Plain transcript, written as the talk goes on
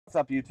What's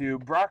up,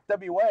 YouTube? Brock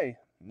WA,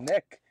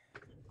 Nick,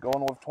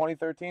 going with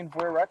 2013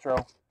 Fleer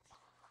Retro.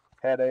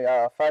 Had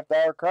a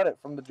 $5 credit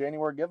from the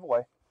January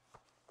giveaway.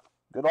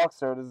 Good luck,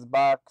 sir. This is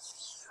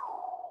box,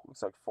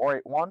 looks like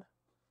 481.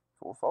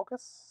 Full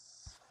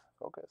focus?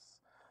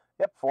 Focus.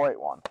 Yep,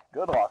 481.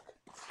 Good luck.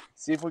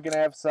 See if we can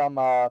have some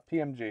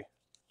PMG.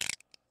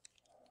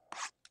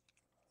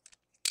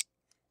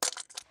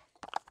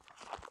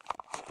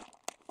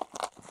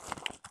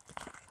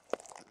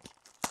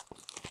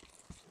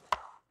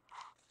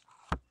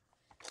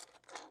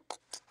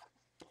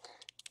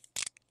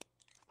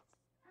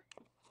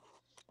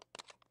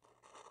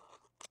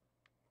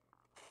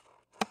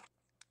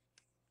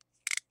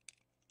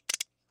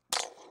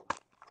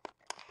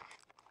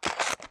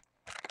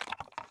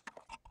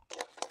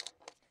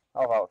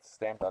 Oh, wow, it's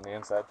stamped on the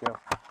inside, too.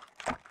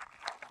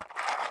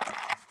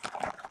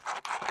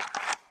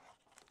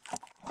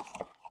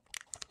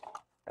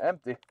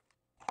 Empty.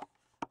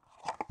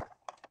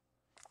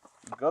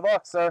 Good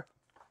luck, sir.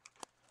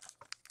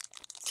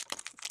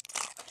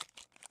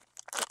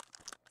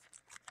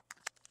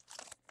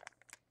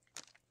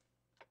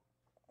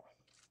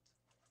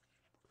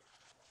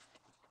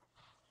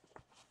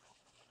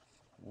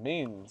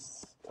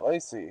 Means,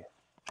 Lacey,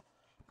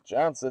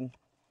 Johnson,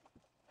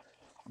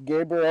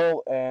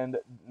 Gabriel, and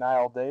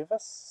Niall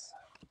Davis.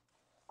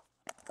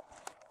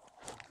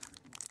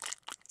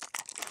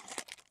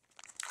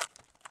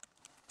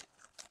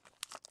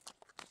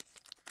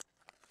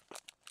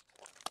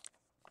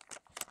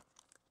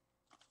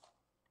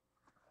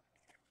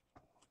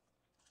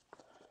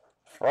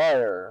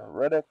 Fryer,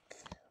 Riddick,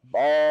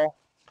 Ball,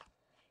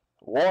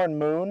 Warren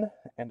Moon,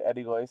 and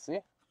Eddie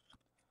Lacy.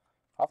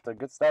 Off to a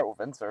good start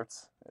with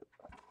inserts.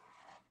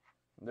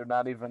 They're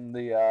not even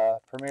the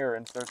premier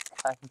inserts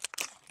kind.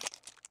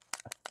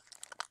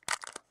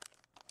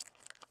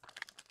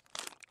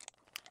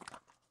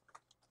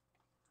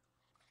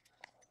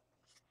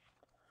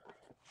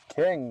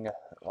 King,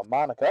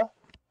 LaMonica,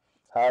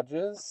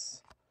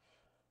 Hodges,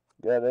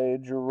 got a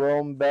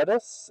Jerome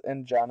Bettis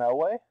and John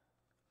Elway.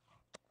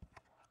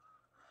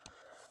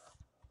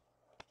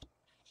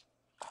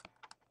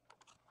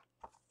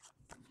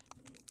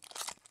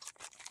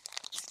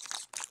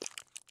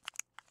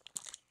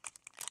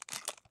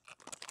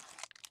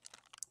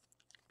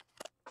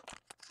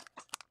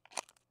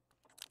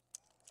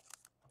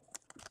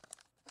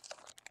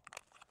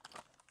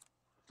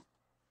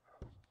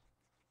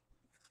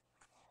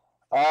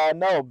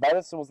 No,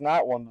 Bettis was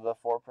not one of the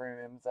 4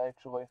 premiums,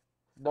 actually.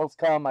 Those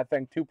come, I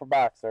think, 2 per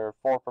box, or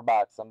 4 per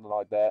box, something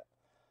like that.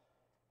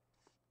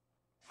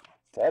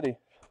 Teddy,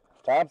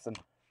 Thompson,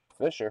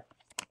 Fisher,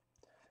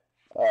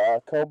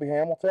 Kobe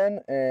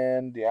Hamilton,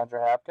 and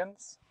DeAndre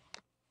Hopkins.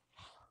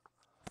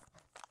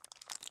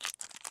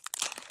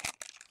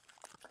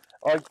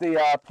 Like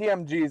the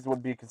PMGs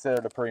would be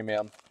considered a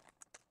premium.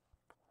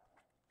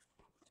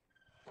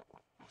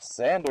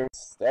 Sanders,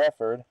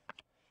 Stafford,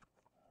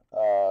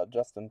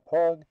 Justin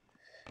Pugh,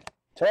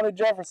 Tony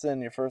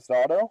Jefferson, your first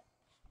auto.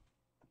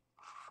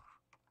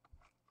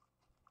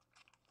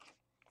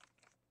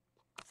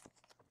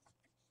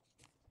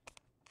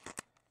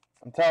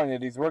 I'm telling you,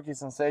 these rookie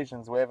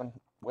sensations, we haven't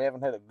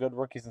hit a good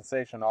rookie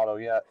sensation auto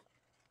yet.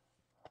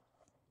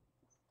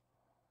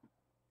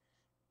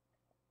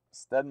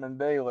 Stedman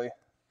Bailey.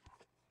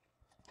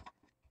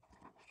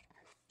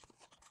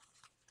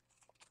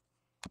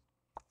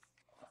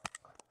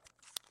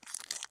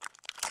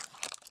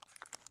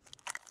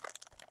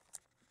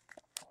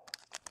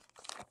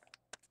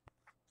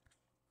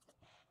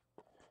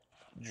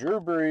 Drew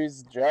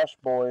Brees, Josh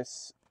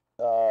Boyce,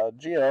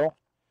 Gio.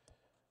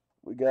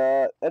 We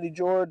got Eddie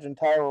George and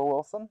Tyler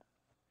Wilson.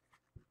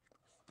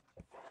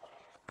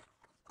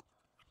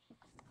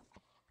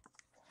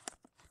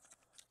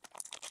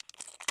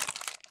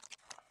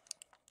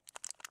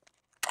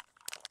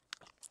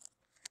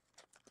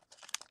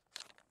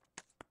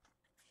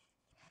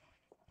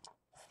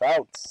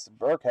 Fouts,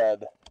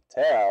 Burkhead,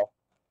 Tao.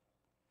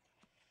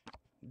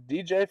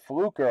 DJ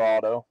Fluker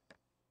auto.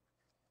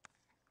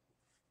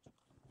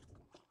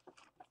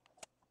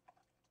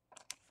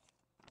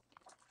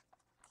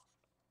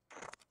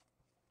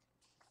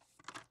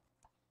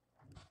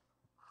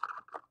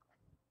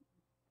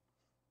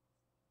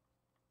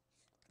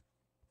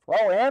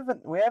 Well,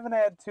 we haven't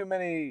had too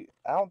many.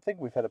 I don't think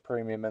we've had a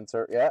premium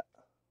insert yet.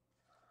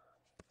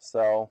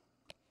 So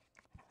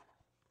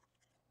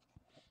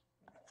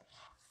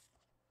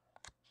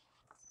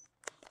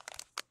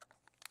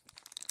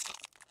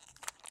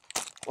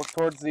look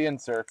towards the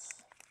inserts.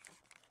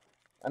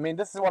 I mean,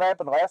 this is what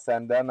happened last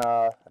time. Then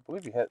I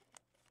believe you hit.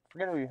 I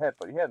forget who you hit,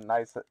 but you had a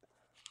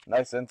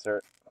nice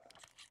insert.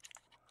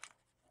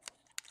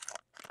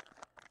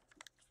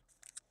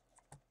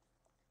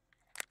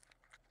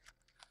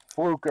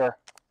 Fluker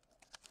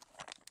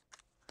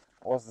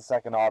was the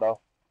second auto.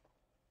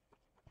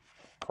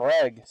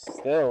 Craig,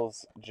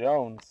 Stills,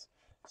 Jones,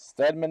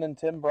 Stedman, and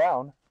Tim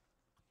Brown.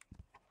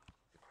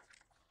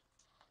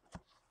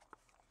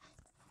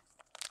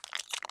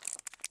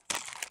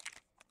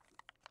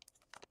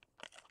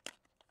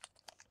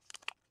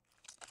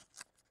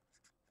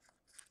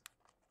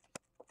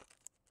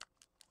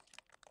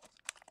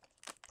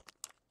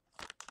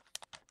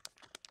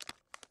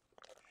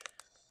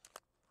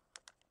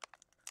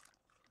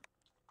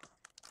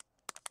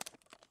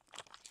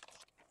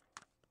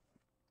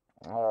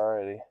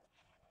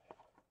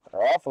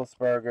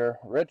 Roethlisberger,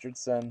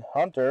 Richardson,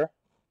 Hunter,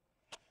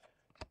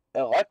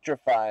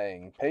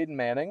 electrifying, Peyton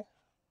Manning.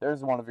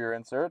 There's one of your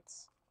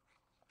inserts.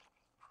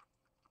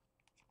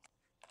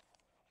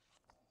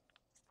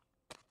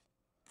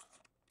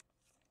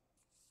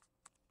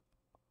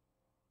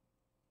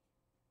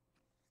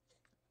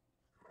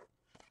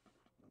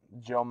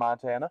 Joe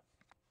Montana.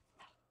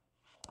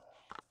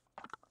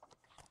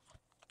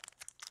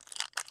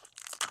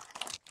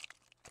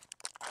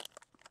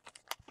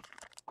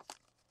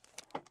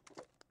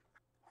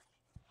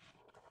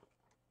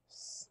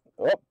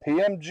 Oh,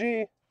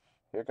 PMG.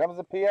 Here comes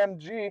a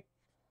PMG.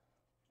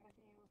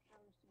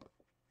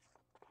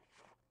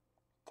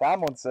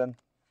 Tomlinson.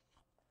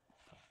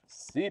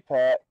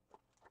 CPAT.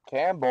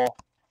 Campbell.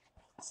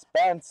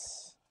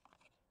 Spence.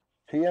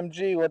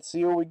 PMG. Let's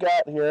see what we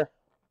got here.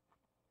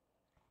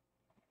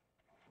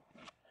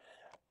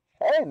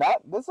 Hey,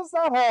 this is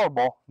not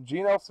horrible.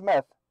 Geno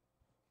Smith.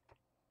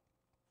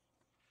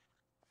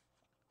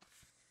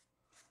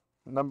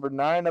 Number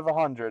 9 of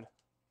 100.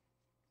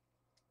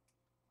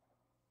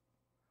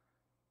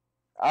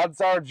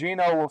 Odds are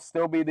Geno will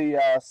still be the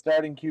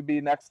starting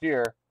QB next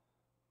year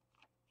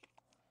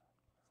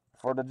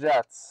for the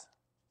Jets.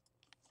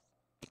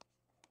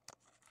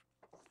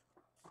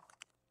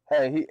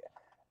 Hey,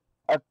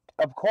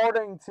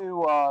 according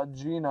to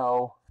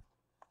Geno,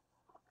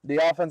 the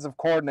offensive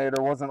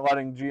coordinator wasn't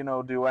letting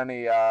Geno do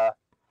any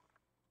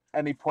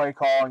play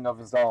calling of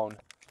his own.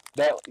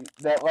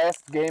 That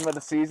last game of the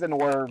season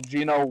where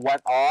Geno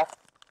went off,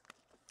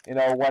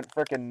 went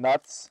freaking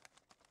nuts.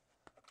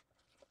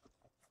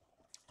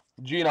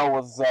 Geno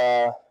was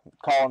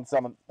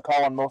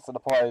calling most of the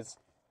plays.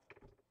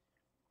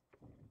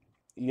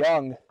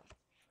 Young,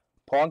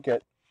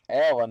 Plunkett,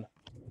 Allen,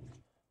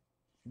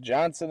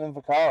 Johnson, and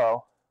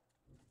Vaccaro.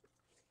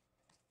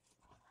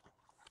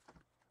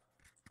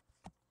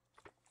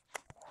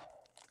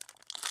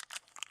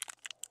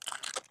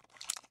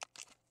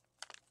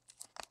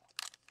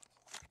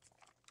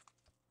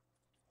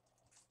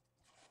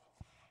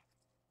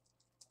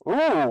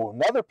 Ooh,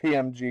 another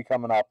PMG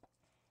coming up.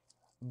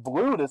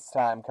 Blue this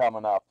time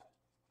coming up.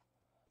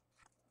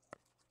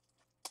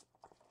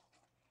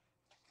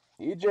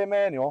 E.J.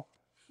 Manuel,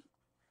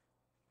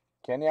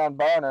 Kenyon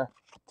Barner,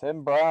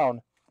 Tim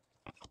Brown,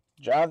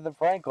 Jonathan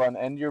Franklin,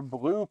 and your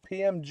blue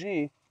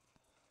PMG.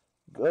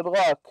 Good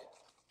luck.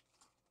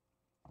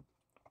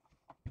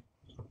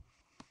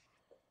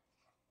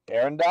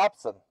 Aaron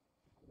Dobson.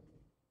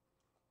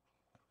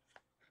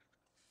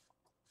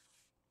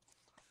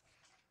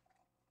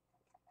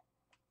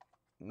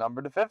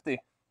 Number to 50.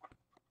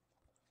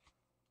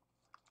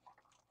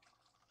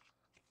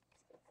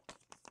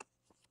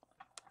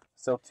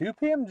 So 2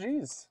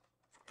 PMGs.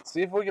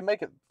 See if we can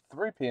make it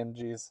 3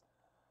 PMGs.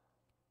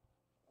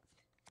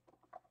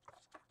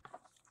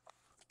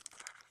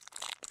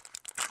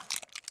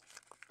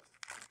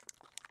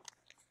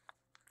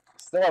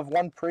 Still have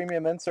 1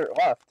 premium insert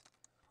left.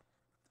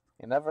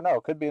 You never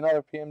know. Could be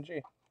another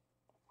PMG.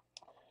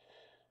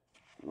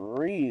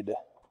 Reed,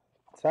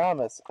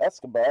 Thomas,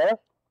 Escobar,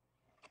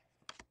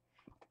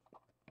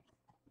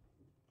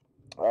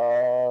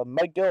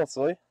 Mike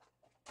Gillisley,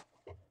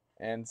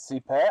 and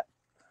CPAT.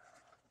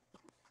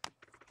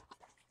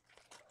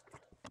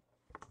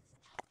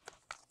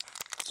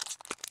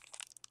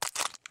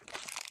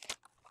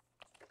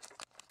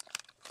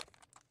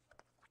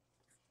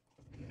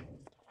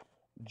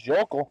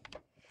 Jokel,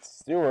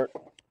 Stewart,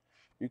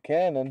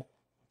 Buchanan,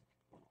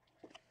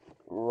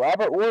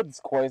 Robert Woods,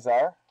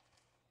 Quasar.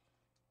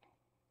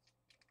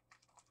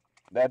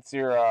 That's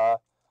your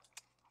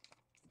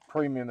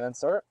premium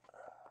insert.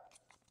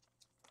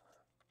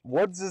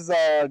 Woods is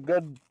a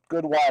good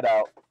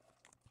wideout.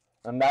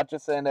 I'm not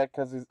just saying that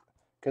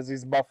because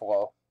he's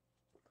Buffalo.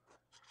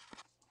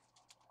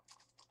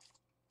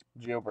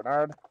 Gio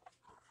Bernard.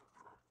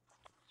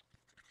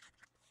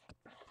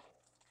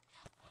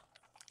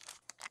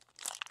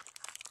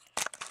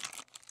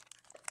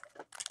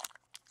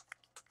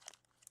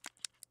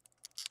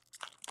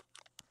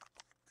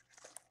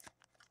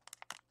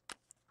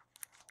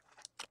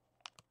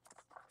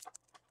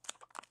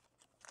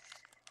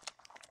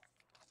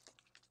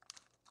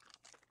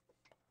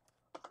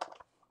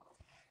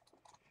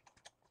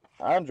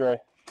 Andre,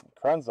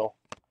 Krenzel,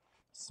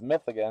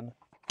 Smith again,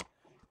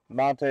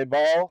 Monte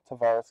Ball,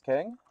 Tavares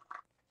King,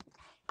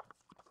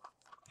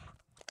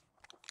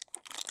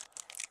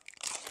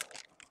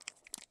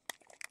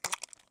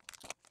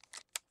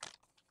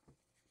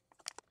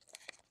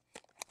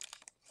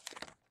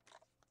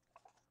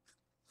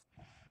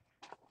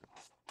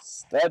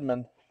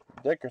 Stedman,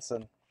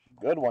 Dickerson,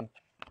 good one,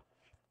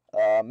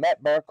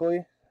 Matt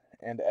Barkley,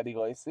 and Eddie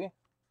Lacy.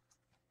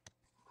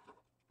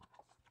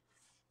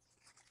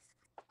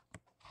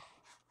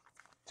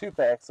 Two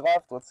packs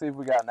left. Let's see if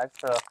we got an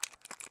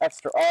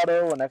extra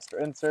auto, an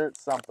extra insert,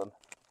 something.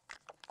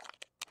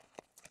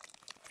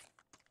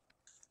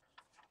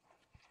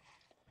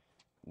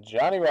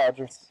 Johnny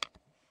Rogers,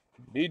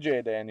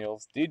 BJ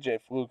Daniels,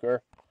 DJ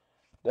Fluker,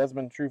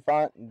 Desmond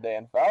Trufant, and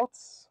Dan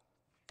Fouts.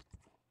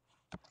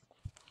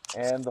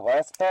 And the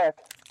last pack.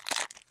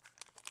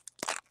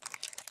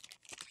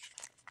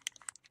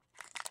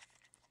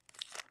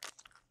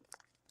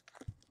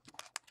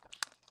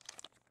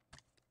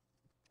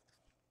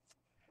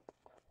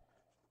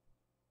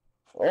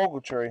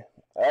 Ogletree,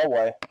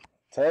 Elway,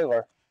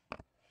 Taylor,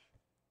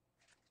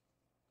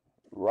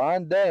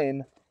 Ron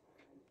Dane,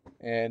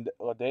 and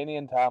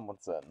LaDainian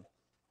Tomlinson.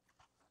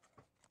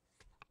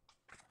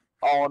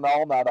 All in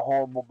all, not a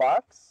horrible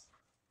box.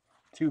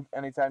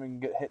 Anytime you can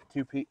get hit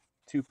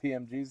two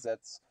PMGs,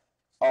 that's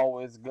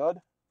always good.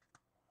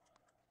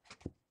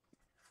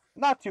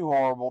 Not too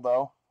horrible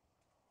though.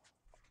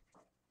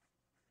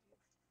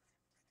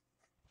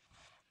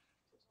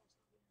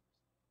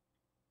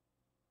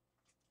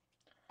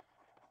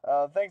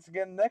 Thanks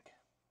again, Nick.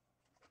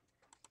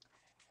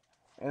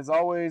 As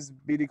always,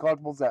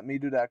 bdcollectibles at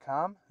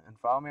medo.com and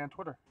follow me on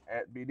Twitter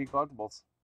at bdcollectibles.